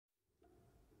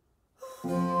The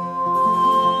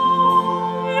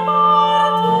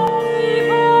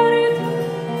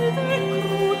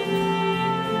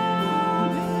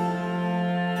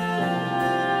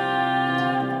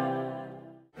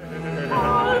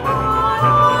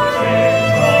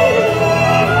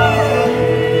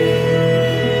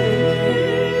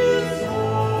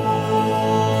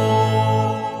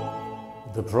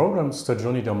program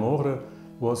Stagioni d'Amore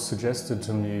was suggested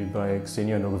to me by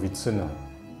Ksenia Nogovitsyna,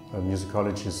 a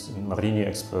musicologist and Marini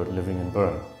expert living in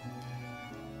Bern.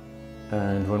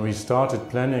 And when we started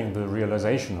planning the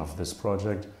realization of this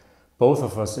project, both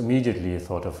of us immediately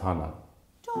thought of Hana.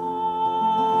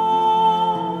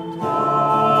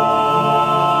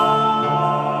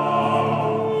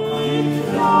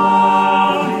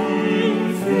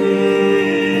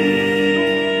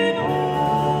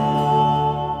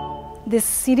 This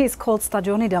CD is called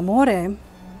Stagioni d'Amore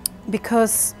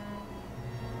because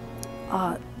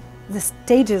the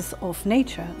stages of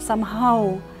nature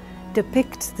somehow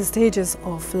depict the stages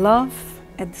of love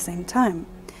at the same time.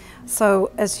 So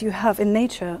as you have in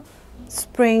nature,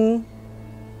 spring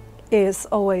is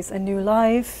always a new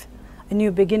life, a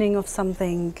new beginning of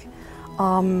something,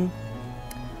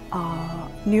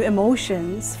 new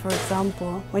emotions, for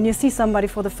example. When you see somebody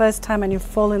for the first time and you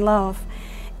fall in love,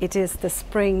 it is the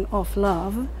spring of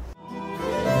love.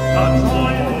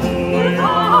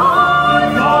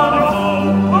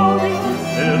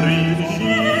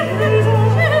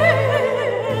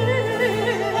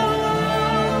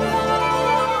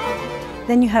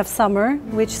 Then you have summer,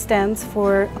 which stands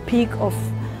for a peak of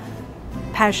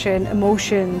passion,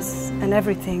 emotions and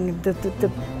everything,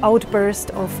 the outburst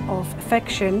of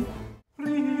affection.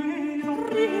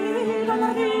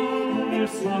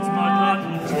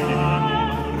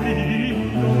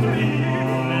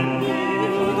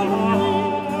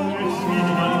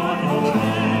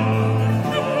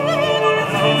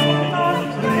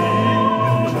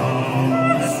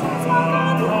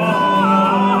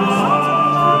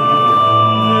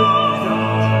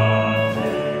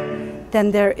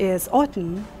 Then there is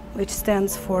autumn, which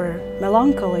stands for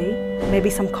melancholy, maybe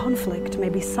some conflict,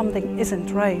 maybe something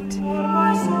isn't right.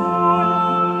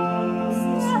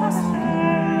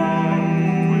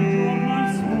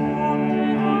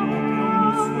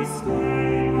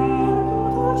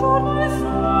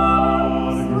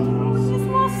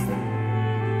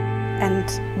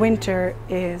 And winter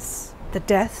is the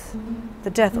death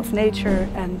of nature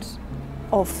and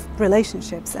of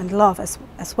relationships and love as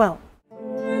well.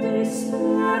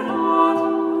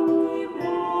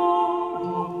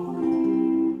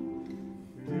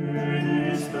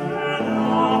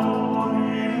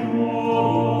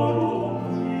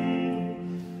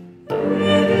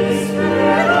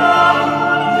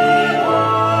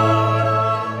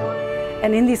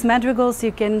 And in these madrigals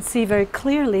you can see very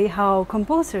clearly how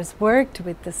composers worked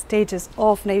with the stages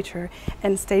of nature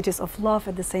and stages of love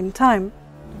at the same time.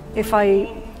 If I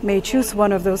may choose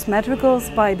one of those madrigals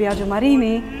by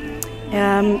Marini,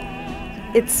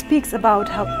 it speaks about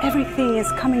how everything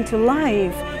is coming to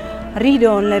life.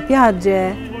 Ridono le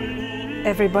piagge,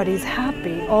 everybody's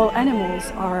happy, all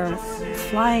animals are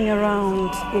flying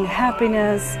around in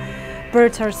happiness,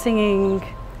 birds are singing,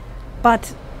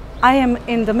 but I am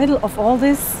in the middle of all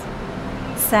this,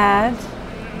 sad,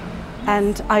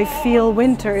 and I feel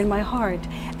winter in my heart.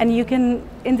 And you can,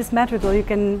 in this madrigal, you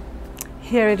can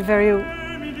hear it very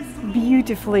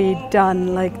beautifully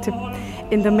done, like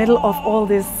in the middle of all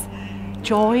this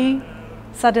joy,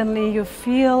 suddenly you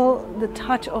feel the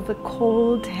touch of a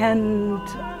cold hand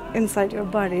inside your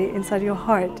body, inside your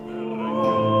heart.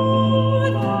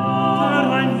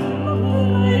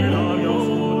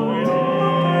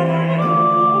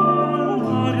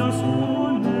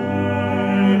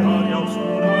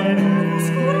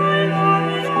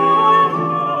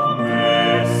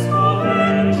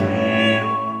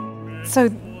 So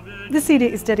this CD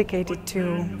is dedicated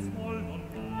to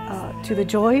the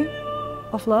joy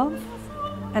of love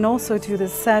and also to the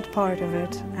sad part of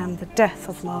it and the death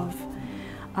of love.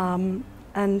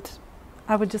 And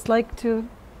I would just like to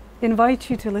invite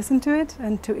you to listen to it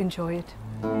and to enjoy it.